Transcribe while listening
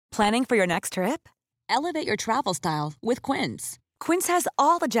Planning for your next trip? Elevate your travel style with Quince. Quince has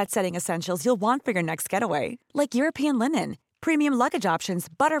all the jet-setting essentials you'll want for your next getaway, like European linen, premium luggage options,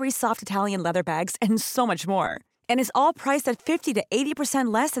 buttery soft Italian leather bags, and so much more. And is all priced at 50 to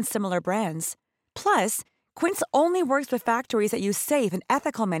 80% less than similar brands. Plus, Quince only works with factories that use safe and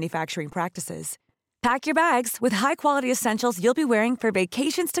ethical manufacturing practices. Pack your bags with high-quality essentials you'll be wearing for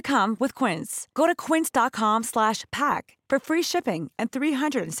vacations to come with Quince. Go to quince.com/pack for free shipping and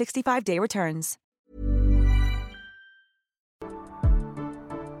 365-day returns.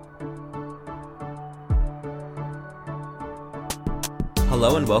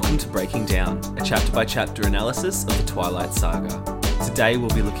 Hello and welcome to Breaking Down, a chapter-by-chapter analysis of the Twilight Saga. Today we'll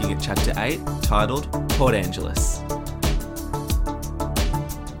be looking at Chapter 8, titled Port Angeles.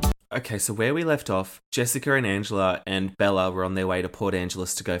 Okay, so where we left off, Jessica and Angela and Bella were on their way to Port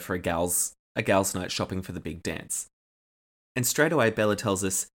Angeles to go for a gals night shopping for the big dance. And straight away Bella tells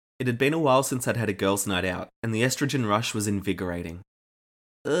us, it had been a while since I'd had a girls' night out, and the estrogen rush was invigorating.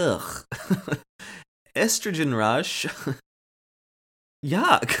 Ugh. Estrogen rush?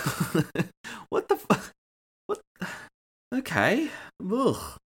 Yuck. What the fuck? What? Okay.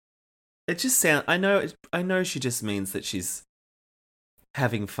 Ugh. It just sounds... I know she just means that she's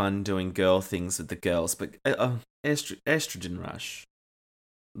having fun doing girl things with the girls, but estrogen rush.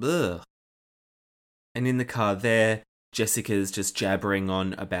 Ugh. And in the car there, Jessica's just jabbering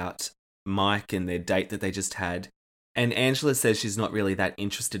on about Mike and their date that they just had. And Angela says she's not really that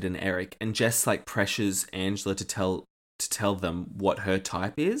interested in Eric, and Jess pressures Angela to tell them what her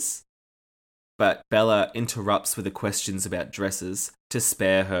type is. But Bella interrupts with the questions about dresses to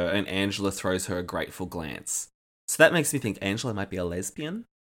spare her, and Angela throws her a grateful glance. So that makes me think Angela might be a lesbian.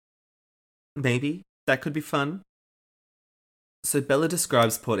 Maybe. That could be fun. So Bella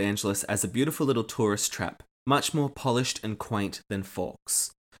describes Port Angeles as a beautiful little tourist trap, much more polished and quaint than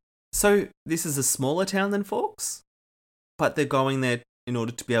Forks. So this is a smaller town than Forks? But they're going there in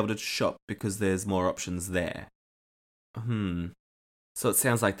order to be able to shop because there's more options there. So it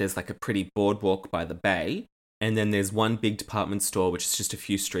sounds like there's a pretty boardwalk by the bay, and then there's one big department store which is just a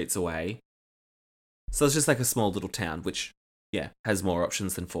few streets away. So it's just a small little town, which, has more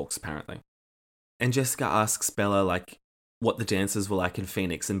options than Forks, apparently. And Jessica asks Bella, what the dances were like in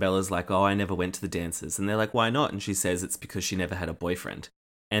Phoenix, and Bella's like, oh, I never went to the dances. And they're like, why not? And she says it's because she never had a boyfriend.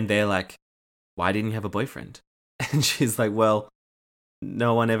 And they're like, why didn't you have a boyfriend? And she's like, well,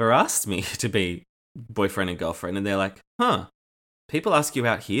 no one ever asked me to be boyfriend and girlfriend. And they're like, huh, people ask you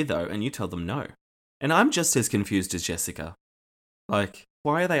out here, though, and you tell them no. And I'm just as confused as Jessica. Why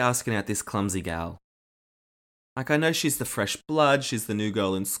are they asking out this clumsy gal? I know she's the fresh blood, she's the new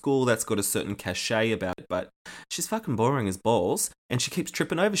girl in school, that's got a certain cachet about it, but she's fucking boring as balls, and she keeps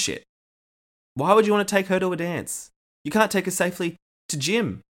tripping over shit. Why would you want to take her to a dance? You can't take her safely to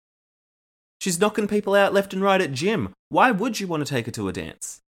gym. She's knocking people out left and right at gym. Why would you want to take her to a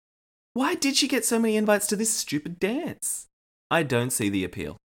dance? Why did she get so many invites to this stupid dance? I don't see the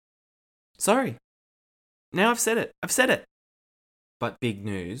appeal. Sorry. Now I've said it. But big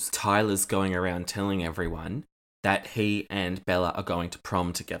news, Tyler's going around telling everyone that he and Bella are going to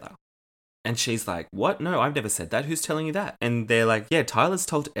prom together. And she's like, what? No, I've never said that. Who's telling you that? And they're like, yeah, Tyler's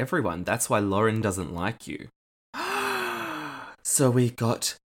told everyone. That's why Lauren doesn't like you. So we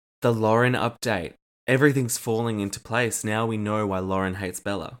got the Lauren update. Everything's falling into place. Now we know why Lauren hates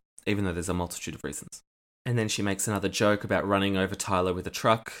Bella, even though there's a multitude of reasons. And then she makes another joke about running over Tyler with a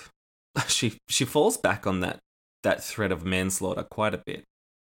truck. She falls back on that threat of manslaughter quite a bit.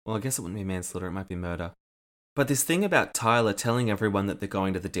 Well, I guess it wouldn't be manslaughter, it might be murder. But this thing about Tyler telling everyone that they're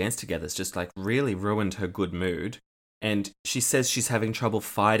going to the dance together is just really ruined her good mood. And she says she's having trouble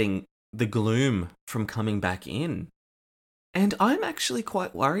fighting the gloom from coming back in. And I'm actually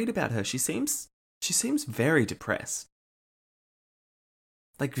quite worried about her. She seems very depressed.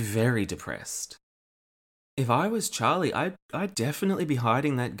 Very depressed. If I was Charlie, I'd definitely be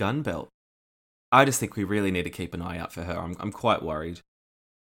hiding that gun belt. I just think we really need to keep an eye out for her. I'm quite worried.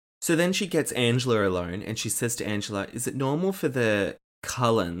 So then she gets Angela alone, and she says to Angela, is it normal for the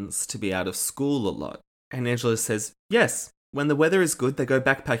Cullens to be out of school a lot? And Angela says, yes. When the weather is good, they go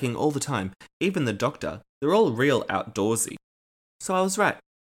backpacking all the time. Even the doctor. They're all real outdoorsy. So I was right.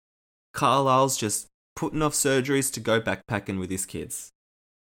 Carlisle's just putting off surgeries to go backpacking with his kids.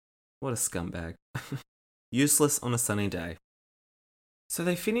 What a scumbag. Useless on a sunny day. So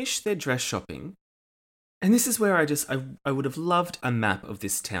they finish their dress shopping. And this is where I would have loved a map of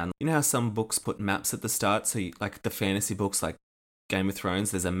this town. You know how some books put maps at the start? So the fantasy books like Game of Thrones,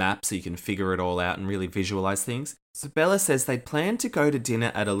 there's a map so you can figure it all out and really visualize things. So Bella says they'd planned to go to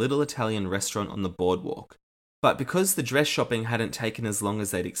dinner at a little Italian restaurant on the boardwalk. But because the dress shopping hadn't taken as long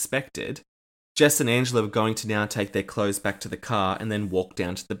as they'd expected, Jess and Angela were going to now take their clothes back to the car and then walk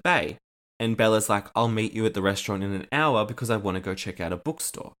down to the bay. And Bella's like, I'll meet you at the restaurant in an hour because I want to go check out a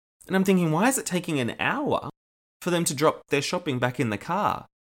bookstore. And I'm thinking, why is it taking an hour for them to drop their shopping back in the car?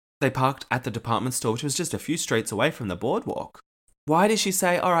 They parked at the department store, which was just a few streets away from the boardwalk. Why did she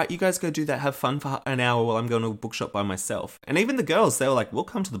say, all right, you guys go do that, have fun for an hour while I'm going to a bookshop by myself? And even the girls, they were like, we'll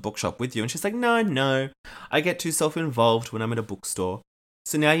come to the bookshop with you. And she's like, no, I get too self-involved when I'm at a bookstore.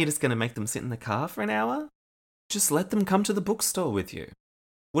 So now you're just going to make them sit in the car for an hour? Just let them come to the bookstore with you.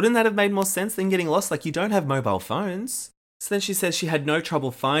 Wouldn't that have made more sense than getting lost? Like, you don't have mobile phones. So then she says she had no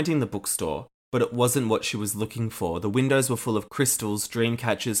trouble finding the bookstore, but it wasn't what she was looking for. The windows were full of crystals, dream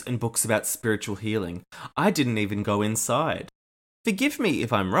catchers, and books about spiritual healing. I didn't even go inside. Forgive me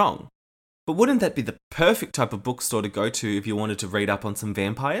if I'm wrong, but wouldn't that be the perfect type of bookstore to go to if you wanted to read up on some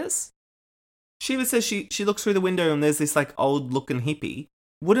vampires? She even says she looks through the window and there's this like old looking hippie.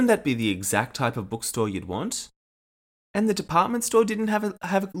 Wouldn't that be the exact type of bookstore you'd want? And the department store didn't have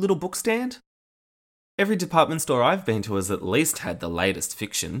a little book stand? Every department store I've been to has at least had the latest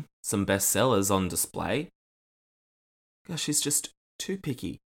fiction, some bestsellers on display. Gosh, she's just too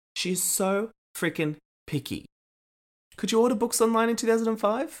picky. She's so freaking picky. Could you order books online in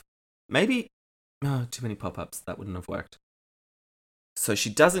 2005? Maybe. Oh, too many pop-ups. That wouldn't have worked. So she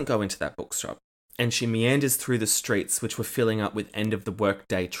doesn't go into that bookshop, and she meanders through the streets, which were filling up with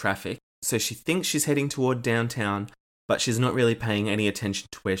end-of-the-workday traffic. So she thinks she's heading toward downtown, but she's not really paying any attention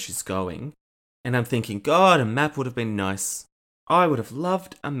to where she's going. And I'm thinking, God, a map would have been nice. I would have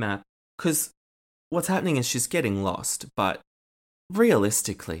loved a map. Because what's happening is she's getting lost, but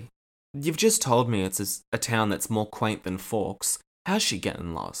realistically, you've just told me it's a town that's more quaint than Forks. How's she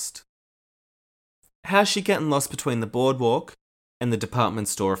getting lost? How's she getting lost between the boardwalk and the department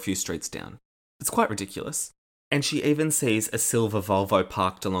store a few streets down? It's quite ridiculous. And she even sees a silver Volvo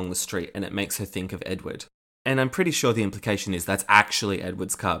parked along the street, and it makes her think of Edward. And I'm pretty sure the implication is that's actually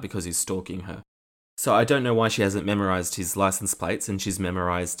Edward's car because he's stalking her. So I don't know why she hasn't memorized his license plates and she's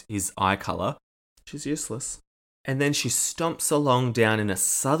memorized his eye color. She's useless. And then she stomps along down in a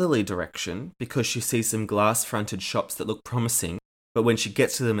southerly direction because she sees some glass-fronted shops that look promising, but when she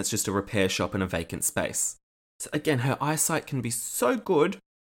gets to them, it's just a repair shop in a vacant space. So again, her eyesight can be so good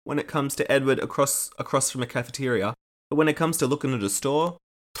when it comes to Edward across from a cafeteria, but when it comes to looking at a store,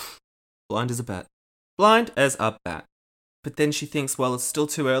 blind as a bat. Blind as a bat. But then she thinks, well, it's still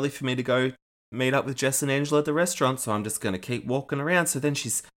too early for me to go meet up with Jess and Angela at the restaurant, so I'm just going to keep walking around. So then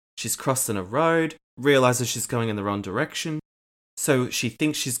she's crossing a road, realizes she's going in the wrong direction. So she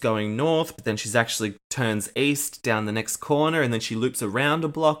thinks she's going north, but then she's actually turns east down the next corner, and then she loops around a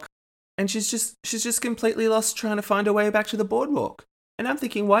block. And she's just completely lost trying to find her way back to the boardwalk. And I'm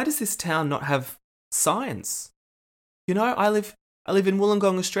thinking, why does this town not have signs? You know, I live in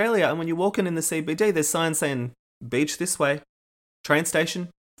Wollongong, Australia, and when you're walking in the CBD, there's signs saying, beach this way, train station,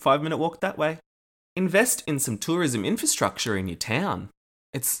 5-minute walk that way. Invest in some tourism infrastructure in your town.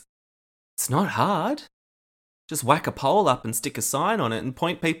 It's not hard. Just whack a pole up and stick a sign on it and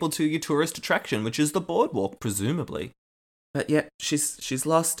point people to your tourist attraction, which is the boardwalk, presumably. But yeah, she's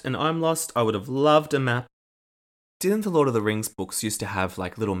lost and I'm lost. I would have loved a map. Didn't the Lord of the Rings books used to have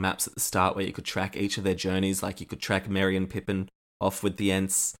like little maps at the start where you could track each of their journeys? Like you could track Merry and Pippin off with the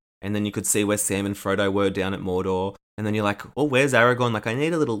Ents, and then you could see where Sam and Frodo were down at Mordor. And then you're like, oh, where's Aragorn? Like I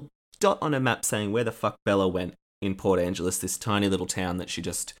need a little dot on a map saying where the fuck Bella went in Port Angeles, this tiny little town that she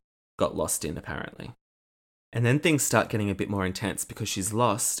just got lost in, apparently. And then things start getting a bit more intense because she's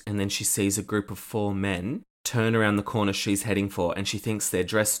lost, and then she sees a group of 4 men turn around the corner she's heading for, and she thinks they're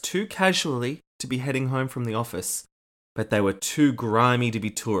dressed too casually to be heading home from the office, but they were too grimy to be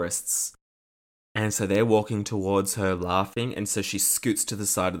tourists. And so they're walking towards her laughing, and so she scoots to the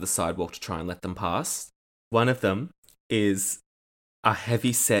side of the sidewalk to try and let them pass. One of them is a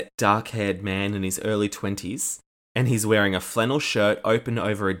heavy-set, dark-haired man in his early 20s, and he's wearing a flannel shirt open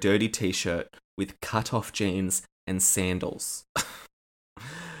over a dirty t-shirt with cut-off jeans and sandals.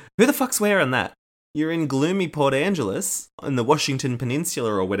 Who the fuck's wearing that? You're in gloomy Port Angeles, in the Washington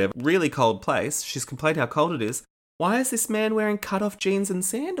Peninsula or whatever, really cold place. She's complained how cold it is. Why is this man wearing cut-off jeans and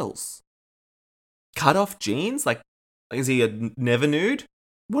sandals? Cut-off jeans? Like, is he a never nude?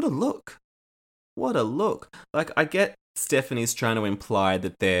 What a look. What a look. Like, I get Stephanie's trying to imply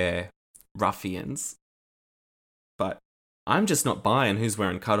that they're ruffians, but I'm just not buying who's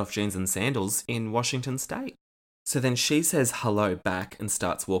wearing cut-off jeans and sandals in Washington State. So then she says hello back and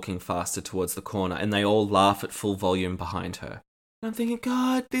starts walking faster towards the corner, and they all laugh at full volume behind her. And I'm thinking,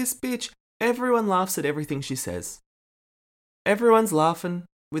 God, this bitch. Everyone laughs at everything she says. Everyone's laughing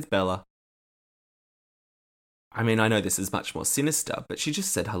with Bella. I mean, I know this is much more sinister, but she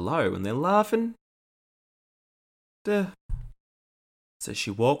just said hello and they're laughing. Duh. So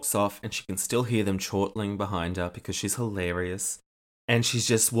she walks off and she can still hear them chortling behind her because she's hilarious. And she's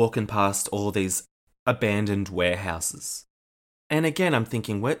just walking past all these abandoned warehouses. And again, I'm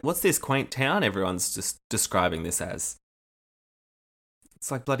thinking, what's this quaint town everyone's just describing this as? It's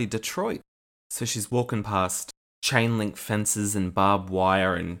like bloody Detroit. So she's walking past chain link fences and barbed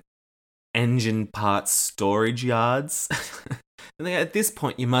wire and engine parts storage yards. And at this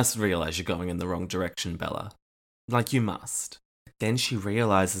point, you must realise you're going in the wrong direction, Bella. Like, you must. Then she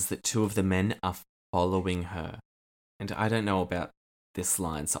realises that two of the men are following her. And I don't know about this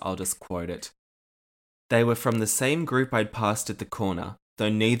line, so I'll just quote it. They were from the same group I'd passed at the corner, though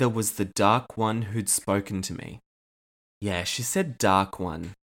neither was the dark one who'd spoken to me. Yeah, she said dark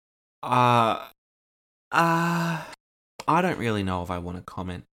one. I don't really know if I want to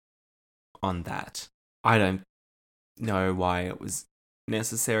comment on that. I don't know why it was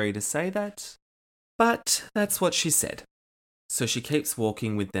necessary to say that, but that's what she said. So she keeps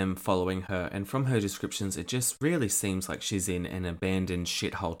walking with them following her, and from her descriptions, it just really seems like she's in an abandoned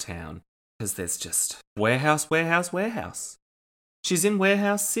shithole town, because there's just warehouse. She's in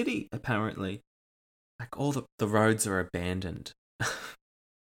Warehouse City, apparently. Like, all the roads are abandoned.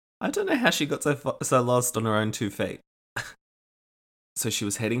 I don't know how she got so lost on her own 2 feet. So she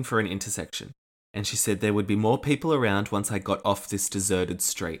was heading for an intersection, and she said there would be more people around once I got off this deserted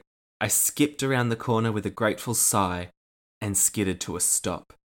street. I skipped around the corner with a grateful sigh and skidded to a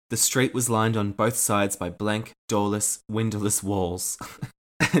stop. The street was lined on both sides by blank, doorless, windowless walls.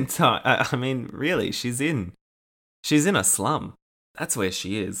 And I mean, really, she's in a slum. That's where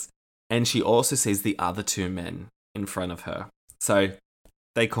she is. And she also sees the other 2 men in front of her. So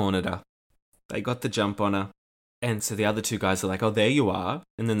they cornered her. They got the jump on her. And so the other 2 guys are like, oh, there you are.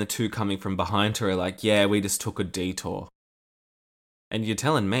 And then the 2 coming from behind her are like, yeah, we just took a detour. And you're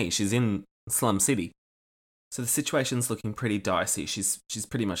telling me she's in Slum City. So the situation's looking pretty dicey. She's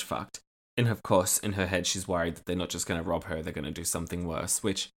pretty much fucked. And of course, in her head, she's worried that they're not just going to rob her, they're going to do something worse,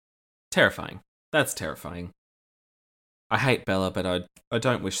 which, terrifying. That's terrifying. I hate Bella, but I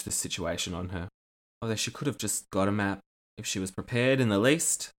don't wish this situation on her. Although she could have just got a map if she was prepared in the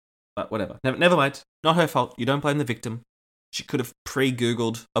least. But whatever. Never mind. Not her fault. You don't blame the victim. She could have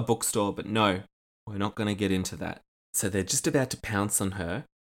pre-Googled a bookstore, but no, we're not going to get into that. So they're just about to pounce on her,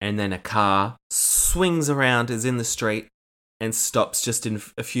 and then a car swings around, is in the street, and stops just in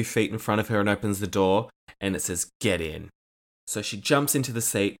a few feet in front of her and opens the door, and it says, get in. So she jumps into the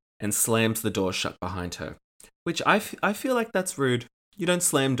seat and slams the door shut behind her, which I feel like that's rude. You don't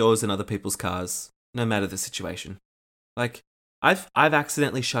slam doors in other people's cars, no matter the situation. Like, I've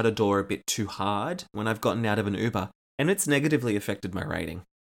accidentally shut a door a bit too hard when I've gotten out of an Uber, and it's negatively affected my rating.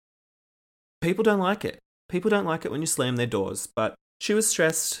 People don't like it. People don't like it when you slam their doors, but she was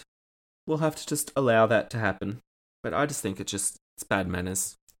stressed. We'll have to just allow that to happen. But I just think it's bad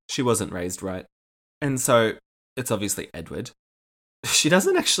manners. She wasn't raised right. And so, it's obviously Edward. She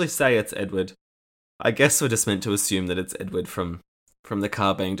doesn't actually say it's Edward. I guess we're just meant to assume that it's Edward from the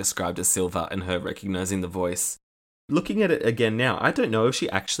car being described as silver and her recognizing the voice. Looking at it again now, I don't know if she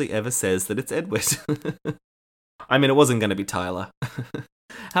actually ever says that it's Edward. I mean, it wasn't going to be Tyler.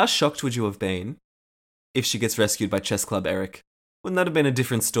 How shocked would you have been if she gets rescued by Chess Club Eric? Wouldn't that have been a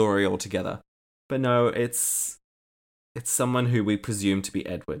different story altogether? But no, it's someone who we presume to be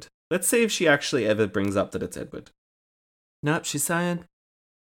Edward. Let's see if she actually ever brings up that it's Edward. Nope, she's saying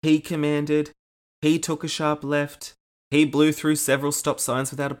he commanded, he took a sharp left, he blew through several stop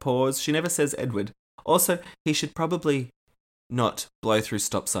signs without a pause. She never says Edward. Also, he should probably not blow through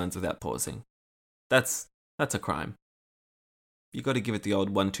stop signs without pausing. That's a crime. You got to give it the old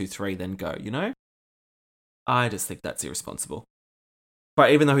 1, 2, 3, then go, you know? I just think that's irresponsible.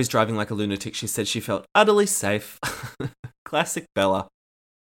 But even though he's driving like a lunatic, she said she felt utterly safe. Classic Bella.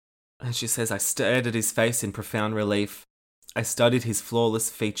 And she says, I stared at his face in profound relief. I studied his flawless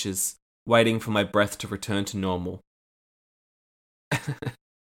features, waiting for my breath to return to normal.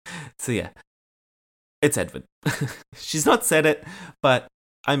 So yeah, it's Edward. She's not said it, but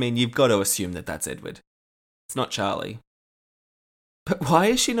I mean, you've got to assume that that's Edward. It's not Charlie. But why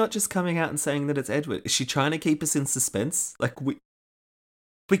is she not just coming out and saying that it's Edward? Is she trying to keep us in suspense? Like, we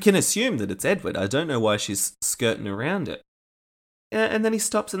can assume that it's Edward. I don't know why she's skirting around it. Yeah, and then he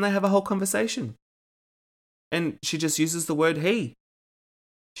stops and they have a whole conversation. And she just uses the word he.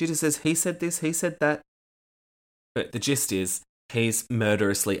 She just says, he said this, he said that. But the gist is, he's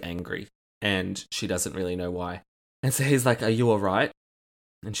murderously angry. And she doesn't really know why. And so he's like, are you alright?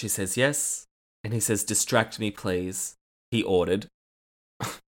 And she says, yes. And he says, distract me, please. He ordered.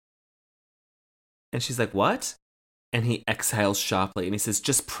 And she's like, what? And he exhales sharply and he says,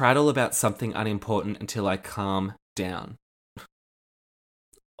 just prattle about something unimportant until I calm down.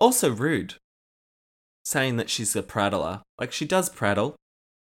 Also rude. Saying that she's a prattler. Like, she does prattle.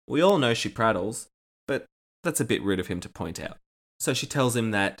 We all know she prattles, but that's a bit rude of him to point out. So she tells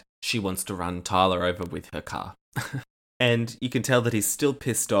him that she wants to run Tyler over with her car. And you can tell that he's still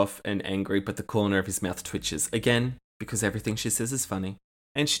pissed off and angry, but the corner of his mouth twitches. Again, because everything she says is funny.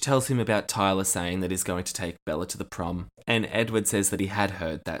 And she tells him about Tyler saying that he's going to take Bella to the prom. And Edward says that he had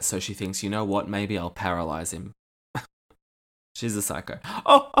heard that, so she thinks, you know what, maybe I'll paralyze him. She's a psycho.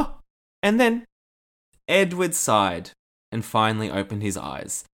 Oh! And then Edward sighed and finally opened his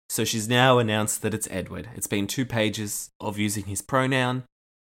eyes. So she's now announced that it's Edward. It's been 2 pages of using his pronoun,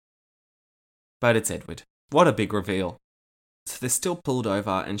 but it's Edward. What a big reveal. So they're still pulled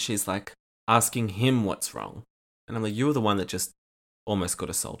over and she's like asking him what's wrong. And I'm like, you were the one that just almost got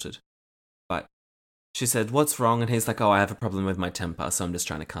assaulted. But she said, what's wrong? And he's like, oh, I have a problem with my temper, so I'm just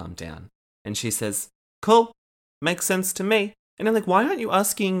trying to calm down. And she says, cool, makes sense to me. And I'm like, why aren't you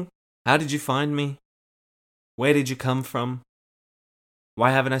asking, how did you find me? Where did you come from?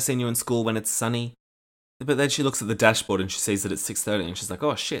 Why haven't I seen you in school when it's sunny? But then she looks at the dashboard and she sees that it's 6:30 and she's like,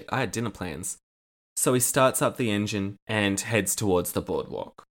 oh shit, I had dinner plans. So he starts up the engine and heads towards the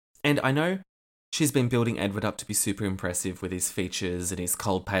boardwalk. And I know she's been building Edward up to be super impressive with his features and his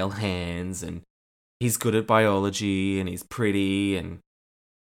cold pale hands and he's good at biology and he's pretty and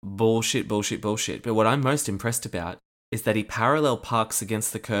bullshit. But what I'm most impressed about is that he parallel parks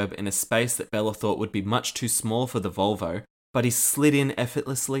against the curb in a space that Bella thought would be much too small for the Volvo, but he slid in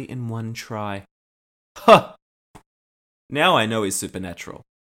effortlessly in one try. Huh! Now I know he's supernatural.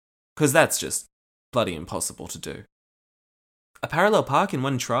 Because that's just bloody impossible to do. A parallel park in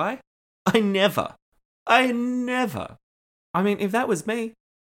one try? I never. I mean, if that was me,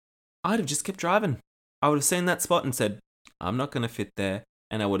 I'd have just kept driving. I would have seen that spot and said, I'm not going to fit there,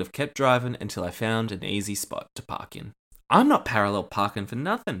 and I would have kept driving until I found an easy spot to park in. I'm not parallel parking for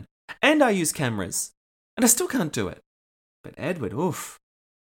nothing. And I use cameras. And I still can't do it. But Edward, oof.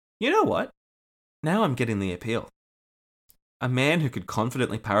 You know what? Now I'm getting the appeal. A man who could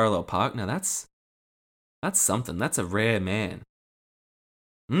confidently parallel park, now that's something. That's a rare man.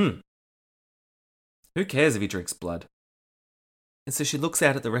 Who cares if he drinks blood? And so she looks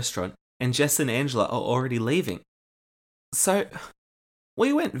out at the restaurant, and Jess and Angela are already leaving. So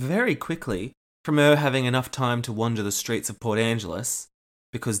we went very quickly from her having enough time to wander the streets of Port Angeles,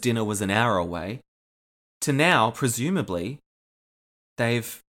 because dinner was an hour away, to now, presumably,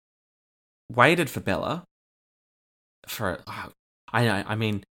 they've waited for Bella for, I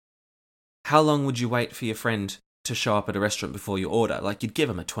mean, how long would you wait for your friend to show up at a restaurant before you order? Like, you'd give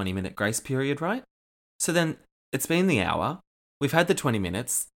them a 20-minute grace period, right? So then, it's been the hour, we've had the 20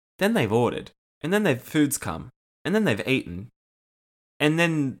 minutes, then they've ordered, and then food's come, and then they've eaten, and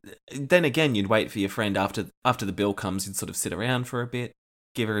then again, you'd wait for your friend after the bill comes, you'd sort of sit around for a bit,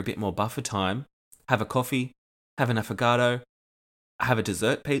 give her a bit more buffer time, have a coffee, have an affogato, have a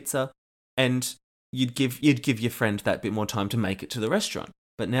dessert pizza, and you'd give your friend that bit more time to make it to the restaurant.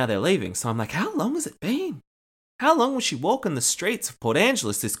 But now they're leaving, so I'm like, how long has it been? How long will she walk in the streets of Port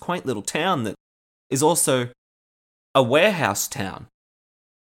Angeles, this quaint little town that is also a warehouse town?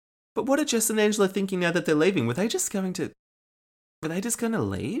 But what are Jess and Angela thinking now that they're leaving? Were they just going to leave?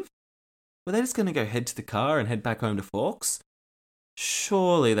 Were they just going to go head to the car and head back home to Forks?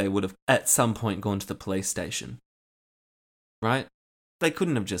 Surely they would have at some point gone to the police station. Right? They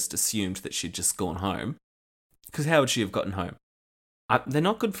couldn't have just assumed that she'd just gone home. Because how would she have gotten home? They're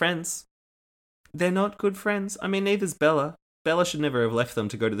not good friends. They're not good friends. I mean, neither's Bella. Bella should never have left them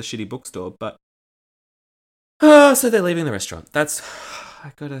to go to the shitty bookstore, but... so they're leaving the restaurant.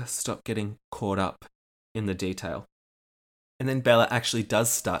 I gotta stop getting caught up in the detail. And then Bella actually does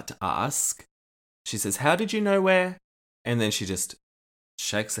start to ask. She says, how did you know where? And then she just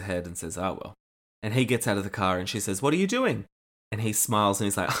shakes her head and says, oh, well. And he gets out of the car and she says, what are you doing? And he smiles and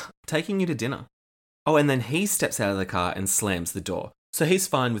he's like, I'm taking you to dinner. Oh, and then he steps out of the car and slams the door. So he's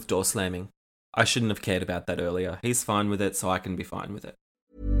fine with door slamming. I shouldn't have cared about that earlier. He's fine with it, so I can be fine with it.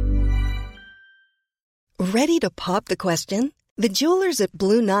 Ready to pop the question? The jewelers at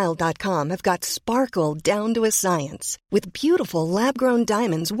BlueNile.com have got sparkle down to a science with beautiful lab-grown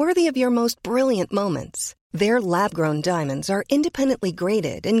diamonds worthy of your most brilliant moments. Their lab-grown diamonds are independently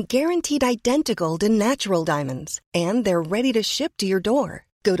graded and guaranteed identical to natural diamonds, and they're ready to ship to your door.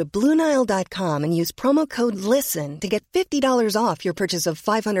 Go to BlueNile.com and use promo code LISTEN to get $50 off your purchase of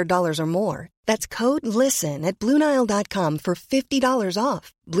 $500 or more. That's code LISTEN at BlueNile.com for $50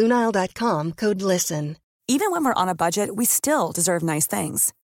 off. BlueNile.com, code LISTEN. Even when we're on a budget, we still deserve nice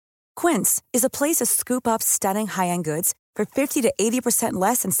things. Quince is a place to scoop up stunning high-end goods for 50 to 80%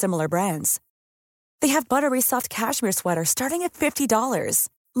 less than similar brands. They have buttery soft cashmere sweaters starting at $50,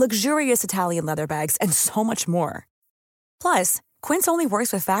 luxurious Italian leather bags, and so much more. Plus, Quince only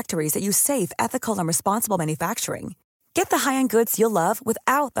works with factories that use safe, ethical, and responsible manufacturing. Get the high-end goods you'll love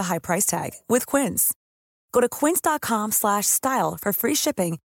without the high price tag with Quince. Go to quince.com/style for free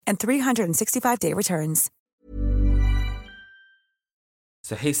shipping and 365-day returns.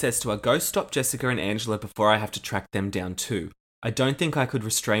 So he says to her, go stop Jessica and Angela before I have to track them down too. I don't think I could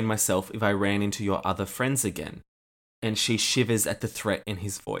restrain myself if I ran into your other friends again. And she shivers at the threat in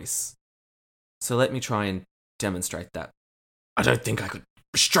his voice. So let me try and demonstrate that. I don't think I could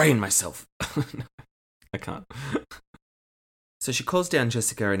restrain myself. I can't. So she calls down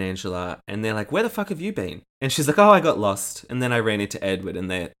Jessica and Angela, and they're like, where the fuck have you been? And she's like, oh, I got lost. And then I ran into Edward,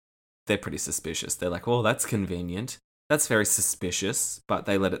 and they're pretty suspicious. They're like, oh, that's convenient. That's very suspicious, but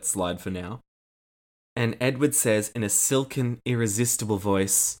they let it slide for now. And Edward says in a silken, irresistible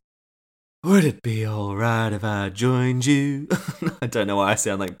voice, would it be alright if I joined you? I don't know why I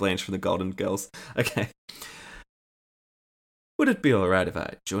sound like Blanche from the Golden Girls. Okay. Would it be alright if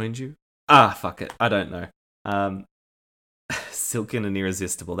I joined you? Ah, fuck it. I don't know. Silken and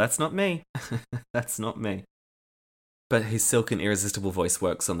irresistible. That's not me. That's not me. But his silken, irresistible voice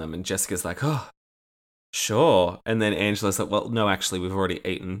works on them, and Jessica's like, oh, sure. And then Angela's like, well, no, actually, we've already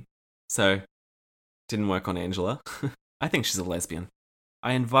eaten. So, didn't work on Angela. I think she's a lesbian.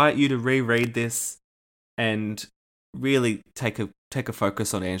 I invite you to reread this and really take a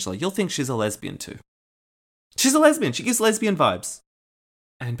focus on Angela. You'll think she's a lesbian too. She's a lesbian. She gives lesbian vibes.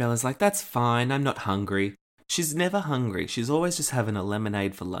 And Bella's like, that's fine. I'm not hungry. She's never hungry. She's always just having a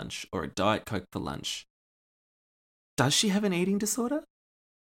lemonade for lunch or a Diet Coke for lunch. Does she have an eating disorder?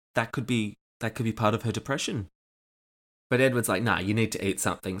 That could be part of her depression. But Edward's like, nah, you need to eat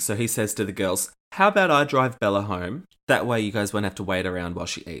something. So he says to the girls, how about I drive Bella home? That way you guys won't have to wait around while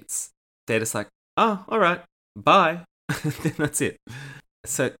she eats. They're just like, oh, all right, bye. Then that's it.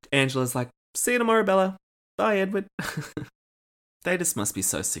 So Angela's like, see you tomorrow, Bella. Bye, Edward. They just must be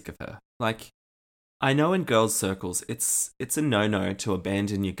so sick of her. Like, I know in girls' circles, it's a no-no to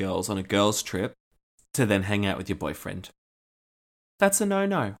abandon your girls on a girls' trip to then hang out with your boyfriend. That's a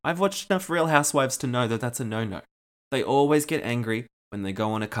no-no. I've watched enough Real Housewives to know that that's a no-no. They always get angry when they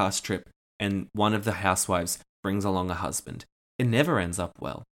go on a cast trip and one of the housewives brings along a husband. It never ends up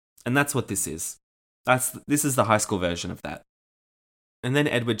well. And that's what this is. This is the high school version of that. And then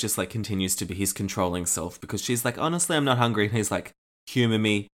Edward just like continues to be his controlling self because she's like, honestly, I'm not hungry. And he's like, humor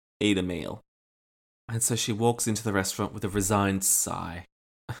me, eat a meal. And so she walks into the restaurant with a resigned sigh.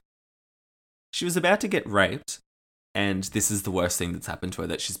 She was about to get raped, and this is the worst thing that's happened to her,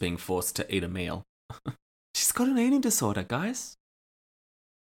 that she's being forced to eat a meal. She's got an eating disorder, guys.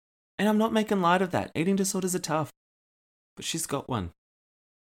 And I'm not making light of that. Eating disorders are tough. But she's got one.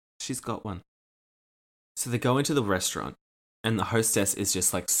 She's got one. So they go into the restaurant, and the hostess is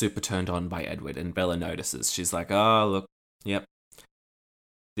just like super turned on by Edward, and Bella notices. She's like, oh, look, yep.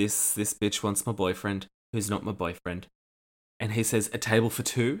 This bitch wants my boyfriend, who's not my boyfriend. And he says, a table for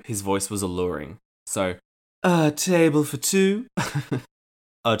two? His voice was alluring. So, a table for two?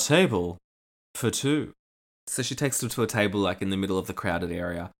 A table for two. So she takes him to a table like in the middle of the crowded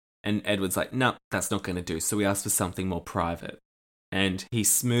area. And Edward's like, no, that's not going to do. So we asked for something more private. And he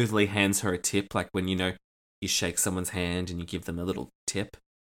smoothly hands her a tip, like when, you shake someone's hand and you give them a little tip.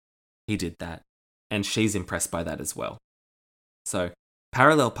 He did that. And she's impressed by that as well. So,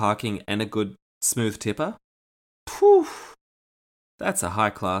 parallel parking and a good smooth tipper? Poof! That's a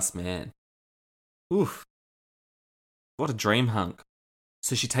high-class man. Oof. What a dream hunk.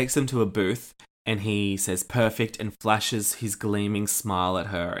 So she takes him to a booth, and he says perfect and flashes his gleaming smile at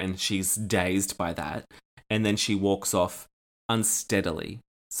her, and she's dazed by that. And then she walks off unsteadily.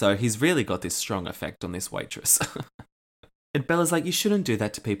 So he's really got this strong effect on this waitress. And Bella's like, you shouldn't do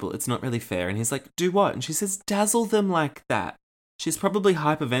that to people. It's not really fair. And he's like, do what? And she says, dazzle them like that. She's probably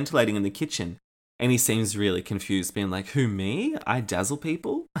hyperventilating in the kitchen. And he seems really confused, being like, who, me? I dazzle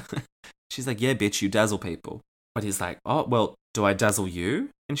people? She's like, yeah, bitch, you dazzle people. But he's like, oh, well, do I dazzle you?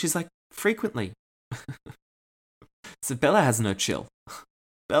 And she's like, frequently. So Bella has no chill.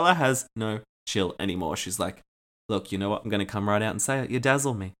 Bella has no chill anymore. She's like, look, you know what? I'm going to come right out and say it. You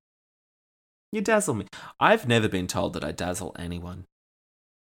dazzle me. You dazzle me. I've never been told that I dazzle anyone.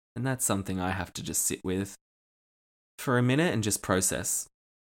 And that's something I have to just sit with for a minute and just process.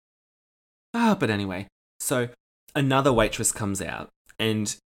 But anyway, so another waitress comes out,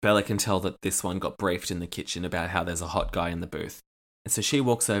 and Bella can tell that this one got briefed in the kitchen about how there's a hot guy in the booth. And so she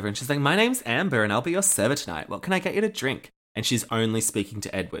walks over and she's like, my name's Amber and I'll be your server tonight. What can I get you to drink? and she's only speaking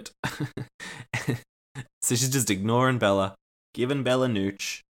to Edward. So she's just ignoring Bella, giving Bella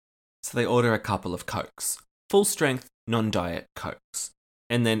nooch. So they order a couple of Cokes. Full strength, non-diet Cokes.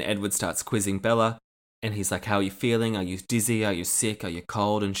 And then Edward starts quizzing Bella, and he's like, how are you feeling? Are you dizzy? Are you sick? Are you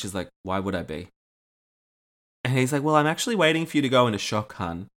cold? And she's like, why would I be? And he's like, well, I'm actually waiting for you to go into shock,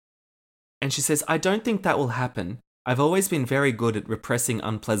 hun. And she says, I don't think that will happen. I've always been very good at repressing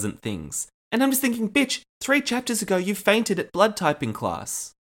unpleasant things. And I'm just thinking, bitch, 3 chapters ago you fainted at blood typing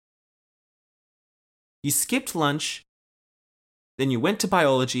class. You skipped lunch, then you went to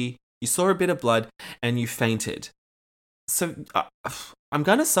biology, you saw a bit of blood, and you fainted. So I'm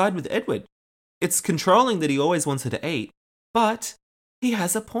going to side with Edward. It's controlling that he always wants her to eat, but he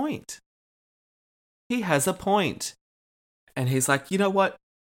has a point. He has a point. And he's like, you know what?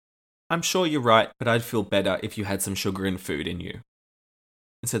 I'm sure you're right, but I'd feel better if you had some sugar and food in you.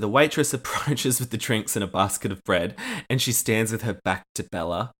 And so the waitress approaches with the drinks and a basket of bread, and she stands with her back to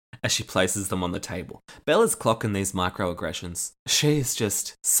Bella as she places them on the table. Bella's clocking these microaggressions. She is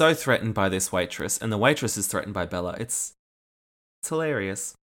just so threatened by this waitress, and the waitress is threatened by Bella. It's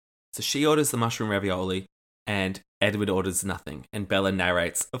hilarious. So she orders the mushroom ravioli, and Edward orders nothing, and Bella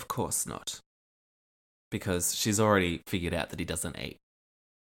narrates, of course not. Because she's already figured out that he doesn't eat.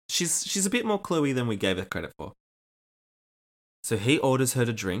 She's a bit more cluey than we gave her credit for. So he orders her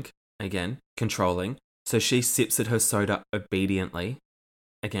to drink, again, controlling. So she sips at her soda obediently.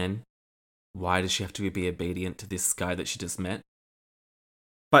 Again, why does she have to be obedient to this guy that she just met?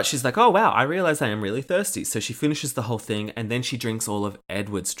 But she's like, oh wow, I realize I am really thirsty. So she finishes the whole thing, and then she drinks all of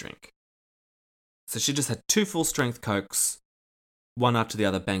Edward's drink. So she just had 2 full-strength Cokes, one after the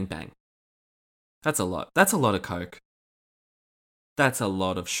other, bang, bang. That's a lot. That's a lot of Coke. That's a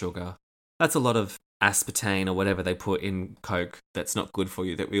lot of sugar. That's a lot of aspartame or whatever they put in Coke that's not good for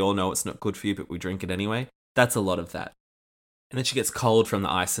you, that we all know it's not good for you, but we drink it anyway. That's a lot of that. And then she gets cold from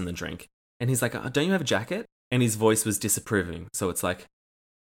the ice in the drink. And he's like, don't you have a jacket? And his voice was disapproving. So it's like,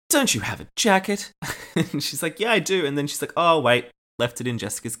 don't you have a jacket? And she's like, yeah, I do. And then she's like, oh, wait, left it in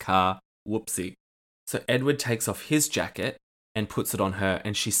Jessica's car. Whoopsie. So Edward takes off his jacket and puts it on her.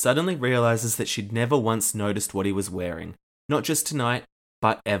 And she suddenly realizes that she'd never once noticed what he was wearing. Not just tonight,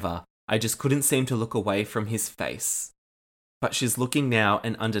 but ever. I just couldn't seem to look away from his face. But she's looking now,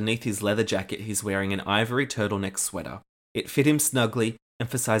 and underneath his leather jacket, he's wearing an ivory turtleneck sweater. It fit him snugly,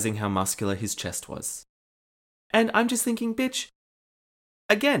 emphasizing how muscular his chest was. And I'm just thinking, bitch,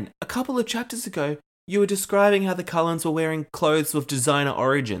 again, a couple of chapters ago, you were describing how the Cullens were wearing clothes with designer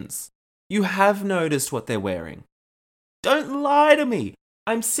origins. You have noticed what they're wearing. Don't lie to me.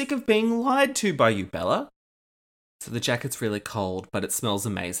 I'm sick of being lied to by you, Bella. So the jacket's really cold, but it smells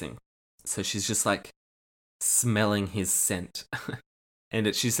amazing. So she's just like smelling his scent.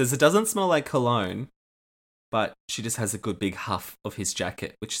 And she says it doesn't smell like cologne, but she just has a good big huff of his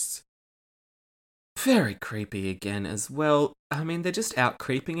jacket, which is very creepy again as well. I mean, they're just out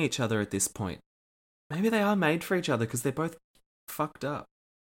creeping each other at this point. Maybe they are made for each other because they're both fucked up.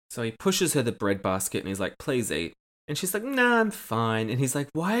 So he pushes her the bread basket and he's like, please eat. And she's like, nah, I'm fine. And he's like,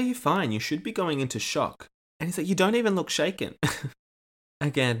 why are you fine? You should be going into shock. And he's like, you don't even look shaken.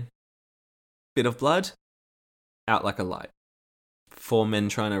 Again, bit of blood, out like a light. 4 men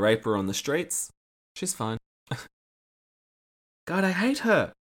trying to rape her on the streets. She's fine. God, I hate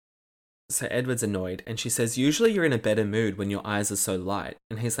her. So Edward's annoyed, and she says, usually you're in a better mood when your eyes are so light.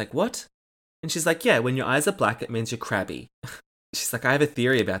 And he's like, what? And she's like, yeah, when your eyes are black, it means you're crabby. She's like, I have a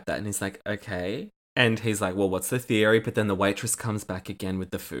theory about that. And he's like, okay. And he's like, well, what's the theory? But then the waitress comes back again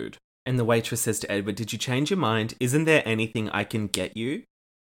with the food. And the waitress says to Edward, did you change your mind? Isn't there anything I can get you?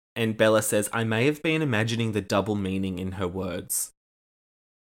 And Bella says, I may have been imagining the double meaning in her words.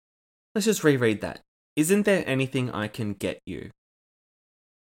 Let's just reread that. Isn't there anything I can get you?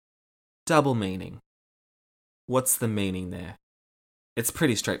 Double meaning. What's the meaning there? It's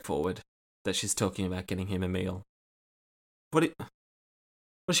pretty straightforward that she's talking about getting him a meal. Was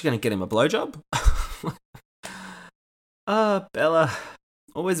she going to get him a blowjob? Bella.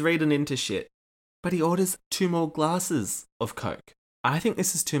 Always reading into shit. But he orders 2 more glasses of Coke. I think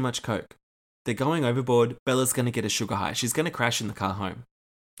this is too much Coke. They're going overboard. Bella's going to get a sugar high. She's going to crash in the car home.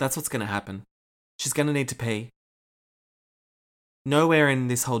 That's what's going to happen. She's going to need to pee. Nowhere in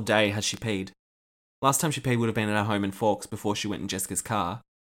this whole day has she peed. Last time she peed would have been at her home in Forks before she went in Jessica's car.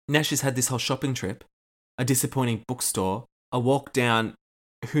 Now she's had this whole shopping trip, a disappointing bookstore, a walk down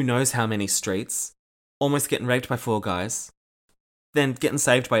who knows how many streets, almost getting raped by 4 guys, then getting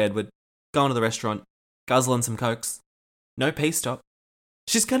saved by Edward, going to the restaurant, guzzling some Cokes. No pee stop.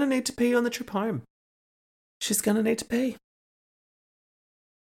 She's going to need to pee on the trip home. She's going to need to pee.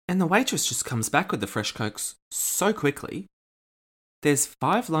 And the waitress just comes back with the fresh Cokes so quickly. there's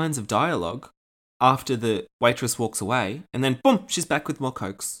 5 lines of dialogue after the waitress walks away, and then boom, she's back with more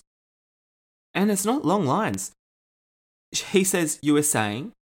Cokes. And it's not long lines. He says, "You were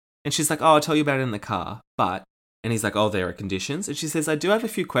saying," and she's like, "Oh, I'll tell you about it in the car, but," and he's like, "Oh, there are conditions," and she says, "I do have a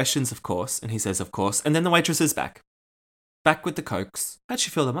few questions, of course," and he says, "Of course," and then the waitress is back with the Cokes. How'd she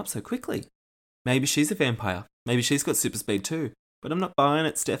fill them up so quickly? Maybe she's a vampire. Maybe she's got super speed too. But I'm not buying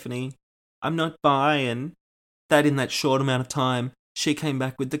it, Stephanie. I'm not buying that in that short amount of time, she came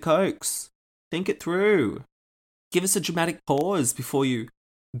back with the Cokes. Think it through. Give us a dramatic pause before you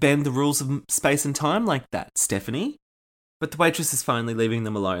bend the rules of space and time like that, Stephanie. But the waitress is finally leaving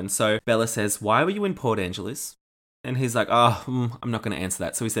them alone. So Bella says, "Why were you in Port Angeles?" And he's like, I'm not going to answer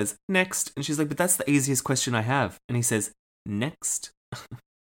that. So he says, "Next." And she's like, "But that's the easiest question I have." And he says, "Next."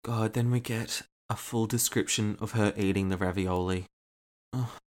 God, then we get a full description of her eating the ravioli.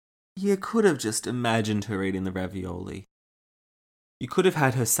 Oh, you could have just imagined her eating the ravioli. You could have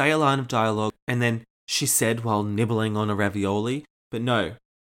had her say a line of dialogue and then she said while nibbling on a ravioli. But no,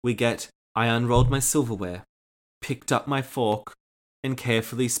 we get, "I unrolled my silverware, picked up my fork, and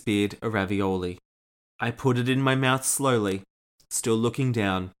carefully speared a ravioli. I put it in my mouth slowly, still looking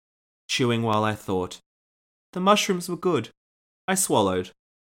down, chewing while I thought. The mushrooms were good. I swallowed,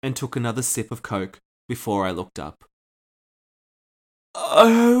 and took another sip of Coke before I looked up."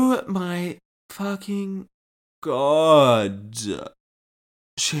 Oh my fucking God.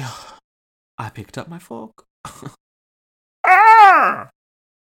 I picked up my fork.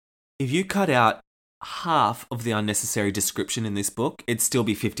 If you cut out half of the unnecessary description in this book, it'd still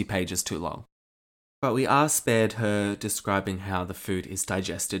be 50 pages too long. But we are spared her describing how the food is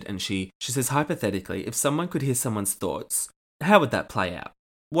digested, and she says, hypothetically, if someone could hear someone's thoughts, how would that play out?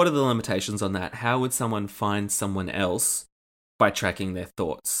 What are the limitations on that? How would someone find someone else by tracking their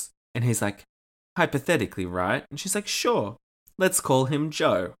thoughts? And he's like, hypothetically, right? And she's like, sure, let's call him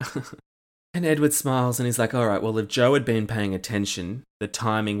Joe. And Edward smiles and he's like, all right, well, if Joe had been paying attention, the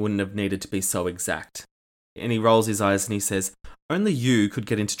timing wouldn't have needed to be so exact. And he rolls his eyes and he says, only you could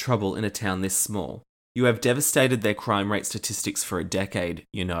get into trouble in a town this small. You have devastated their crime rate statistics for a decade,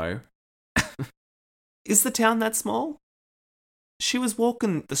 you know. Is the town that small? She was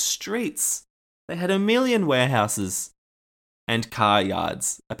walking the streets. They had 1 million warehouses and car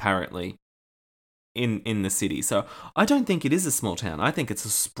yards, apparently, in the city. So I don't think it is a small town. I think it's a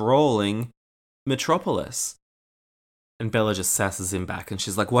sprawling metropolis. And Bella just sasses him back and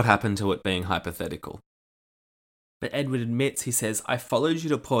she's like, what happened to it being hypothetical? But Edward admits, he says, I followed you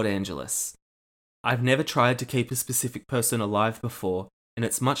to Port Angeles. I've never tried to keep a specific person alive before, and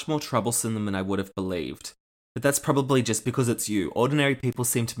it's much more troublesome than I would have believed. But that's probably just because it's you. Ordinary people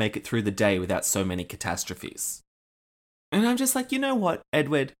seem to make it through the day without so many catastrophes. And I'm just like, you know what,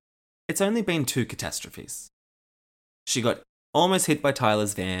 Edward? It's only been 2 catastrophes. She got almost hit by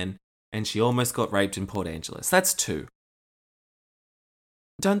Tyler's van, and she almost got raped in Port Angeles. That's 2.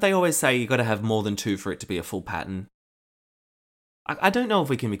 Don't they always say you got to have more than 2 for it to be a full pattern? I don't know if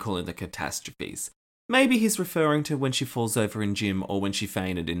we can be calling the catastrophes. Maybe he's referring to when she falls over in gym or when she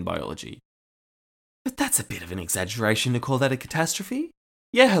fainted in biology. But that's a bit of an exaggeration to call that a catastrophe.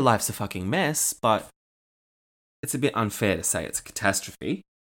 Yeah, her life's a fucking mess, but it's a bit unfair to say it's a catastrophe.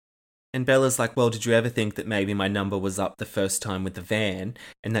 And Bella's like, well, did you ever think that maybe my number was up the first time with the van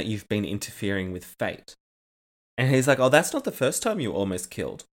and that you've been interfering with fate? And he's like, oh, that's not the first time you almost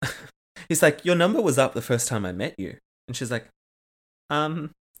killed. He's like, your number was up the first time I met you. And she's like, and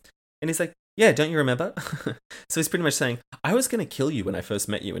he's like, yeah, don't you remember? So he's pretty much saying, I was going to kill you when I first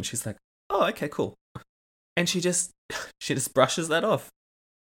met you. And she's like, oh, okay, cool. And she just brushes that off.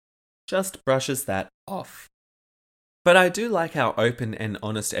 Just brushes that off. But I do like how open and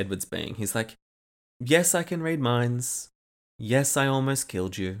honest Edward's being. He's like, yes, I can read minds. Yes, I almost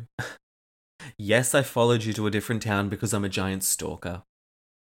killed you. Yes, I followed you to a different town because I'm a giant stalker.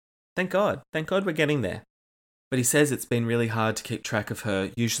 Thank God. Thank God we're getting there. But he says it's been really hard to keep track of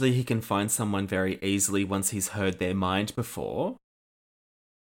her. Usually he can find someone very easily once he's heard their mind before.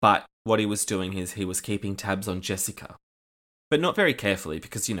 But what he was doing is he was keeping tabs on Jessica. But not very carefully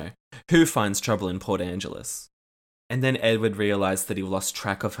because, you know, who finds trouble in Port Angeles? And then Edward realised that he lost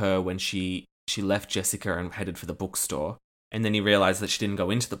track of her when she left Jessica and headed for the bookstore. And then he realised that she didn't go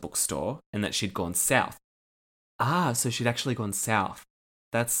into the bookstore and that she'd gone south. Ah, so she'd actually gone south.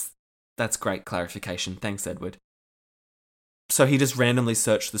 That's great clarification. Thanks, Edward. So he just randomly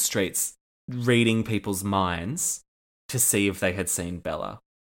searched the streets, reading people's minds to see if they had seen Bella.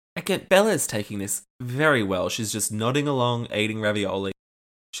 Again, Bella is taking this very well. She's just nodding along, eating ravioli.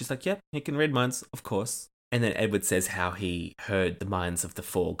 She's like, yep, he can read minds, of course. And then Edward says how he heard the minds of the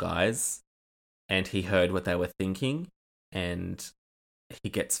 4 guys and he heard what they were thinking. And he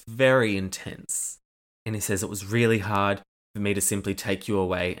gets very intense. And he says it was really hard for me to simply take you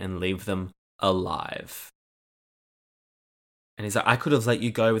away and leave them alive. And he's like, I could have let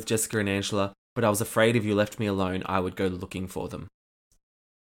you go with Jessica and Angela, but I was afraid if you left me alone, I would go looking for them.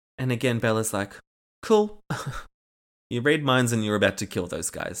 And again, Bella's like, cool. You read minds and you're about to kill those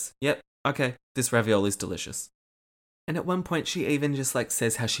guys. Yep, okay, this ravioli's delicious. And at one point, she even just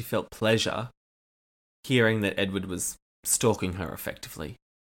says how she felt pleasure hearing that Edward was stalking her effectively.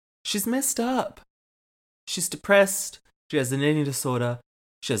 She's messed up. She's depressed. She has an eating disorder.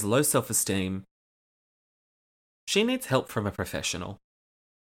 She has low self-esteem. She needs help from a professional.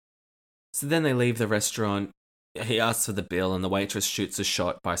 So then they leave the restaurant. He asks for the bill and the waitress shoots a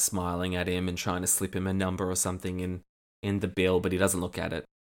shot by smiling at him and trying to slip him a number or something in the bill, but he doesn't look at it.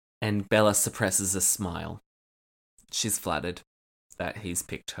 And Bella suppresses a smile. She's flattered that he's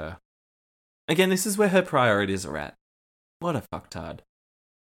picked her. Again, this is where her priorities are at. What a fucktard.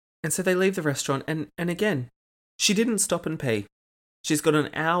 And so they leave the restaurant, and again, she didn't stop and pee. She's got an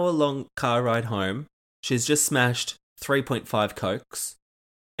hour-long car ride home. She's just smashed 3.5 Cokes.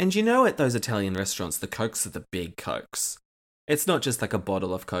 And you know at those Italian restaurants, the Cokes are the big Cokes. It's not just like a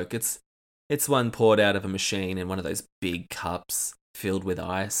bottle of Coke. It's one poured out of a machine in one of those big cups filled with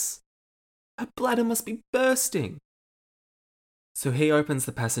ice. Her bladder must be bursting. So he opens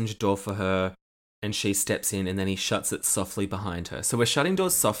the passenger door for her, and she steps in, and then he shuts it softly behind her. So we're shutting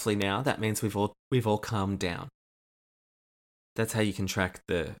doors softly now. That means we've all calmed down. That's how you can track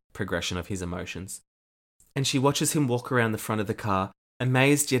the progression of his emotions. And she watches him walk around the front of the car,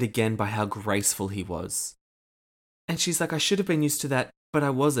 amazed yet again by how graceful he was. And she's like, I should have been used to that, but I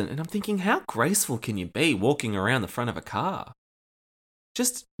wasn't. And I'm thinking, how graceful can you be walking around the front of a car?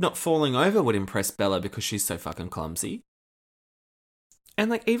 Just not falling over would impress Bella because she's so fucking clumsy.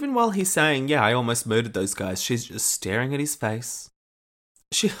 And even while he's saying, yeah, I almost murdered those guys, she's just staring at his face.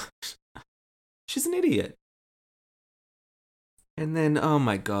 She's an idiot. And then, oh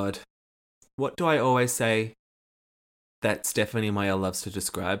my God, what do I always say that Stephenie Meyer loves to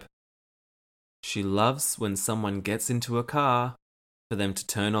describe? She loves when someone gets into a car for them to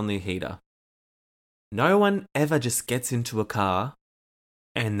turn on the heater. No one ever just gets into a car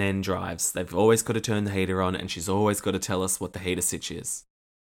and then drives. They've always got to turn the heater on, and she's always got to tell us what the heater switch is.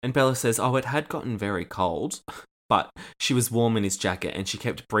 And Bella says, oh, it had gotten very cold, but she was warm in his jacket and she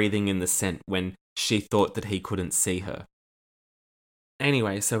kept breathing in the scent when she thought that he couldn't see her.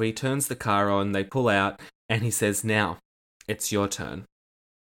 Anyway, so he turns the car on, they pull out, and he says, now, it's your turn.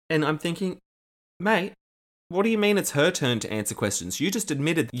 And I'm thinking, mate, what do you mean it's her turn to answer questions? You just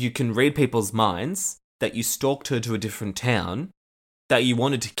admitted you can read people's minds, that you stalked her to a different town, that you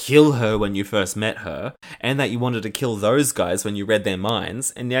wanted to kill her when you first met her, and that you wanted to kill those guys when you read their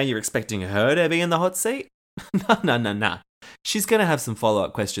minds, and now you're expecting her to be in the hot seat? No. She's going to have some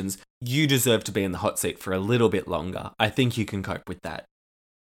follow-up questions. You deserve to be in the hot seat for a little bit longer. I think you can cope with that.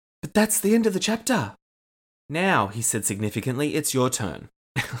 But that's the end of the chapter. Now, he said significantly, it's your turn.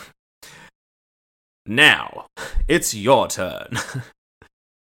 Now, it's your turn.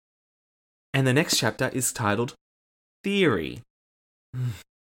 And the next chapter is titled Theory.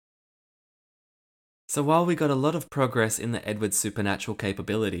 So while we got a lot of progress in the Edward supernatural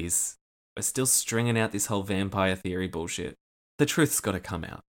capabilities, we're still stringing out this whole vampire theory bullshit. The truth's got to come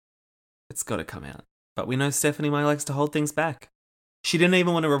out. It's got to come out. But we know Stephenie Meyer likes to hold things back. She didn't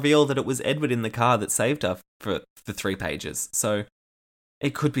even want to reveal that it was Edward in the car that saved her for 3 pages. So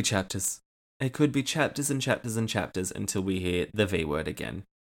it could be chapters. It could be chapters and chapters and chapters until we hear the V word again.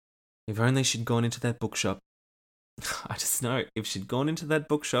 If only she'd gone into that bookshop. I just know, if she'd gone into that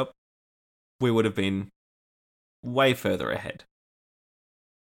bookshop, we would have been way further ahead.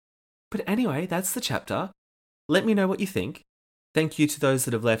 But anyway, that's the chapter. Let me know what you think. Thank you to those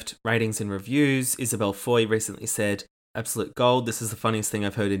that have left ratings and reviews. Isabel Foy recently said, absolute gold, this is the funniest thing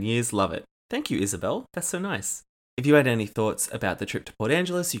I've heard in years, love it. Thank you, Isabel, that's so nice. If you had any thoughts about the trip to Port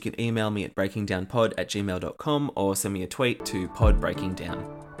Angeles, you can email me at breakingdownpod@gmail.com or send me a tweet to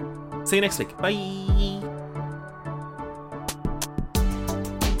podbreakingdown. See you next week, bye!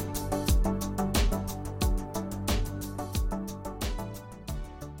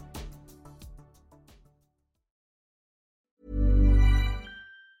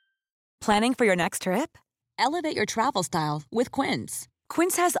 Planning for your next trip? Elevate your travel style with Quince.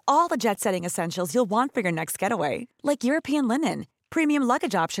 Quince has all the jet-setting essentials you'll want for your next getaway, like European linen, premium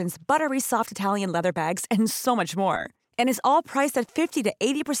luggage options, buttery soft Italian leather bags, and so much more. And is all priced at 50 to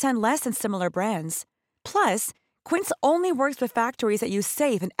 80% less than similar brands. Plus, Quince only works with factories that use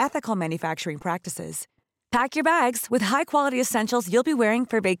safe and ethical manufacturing practices. Pack your bags with high-quality essentials you'll be wearing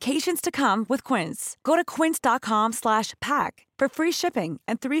for vacations to come with Quince. Go to quince.com/pack for free shipping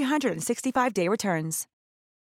and 365-day returns.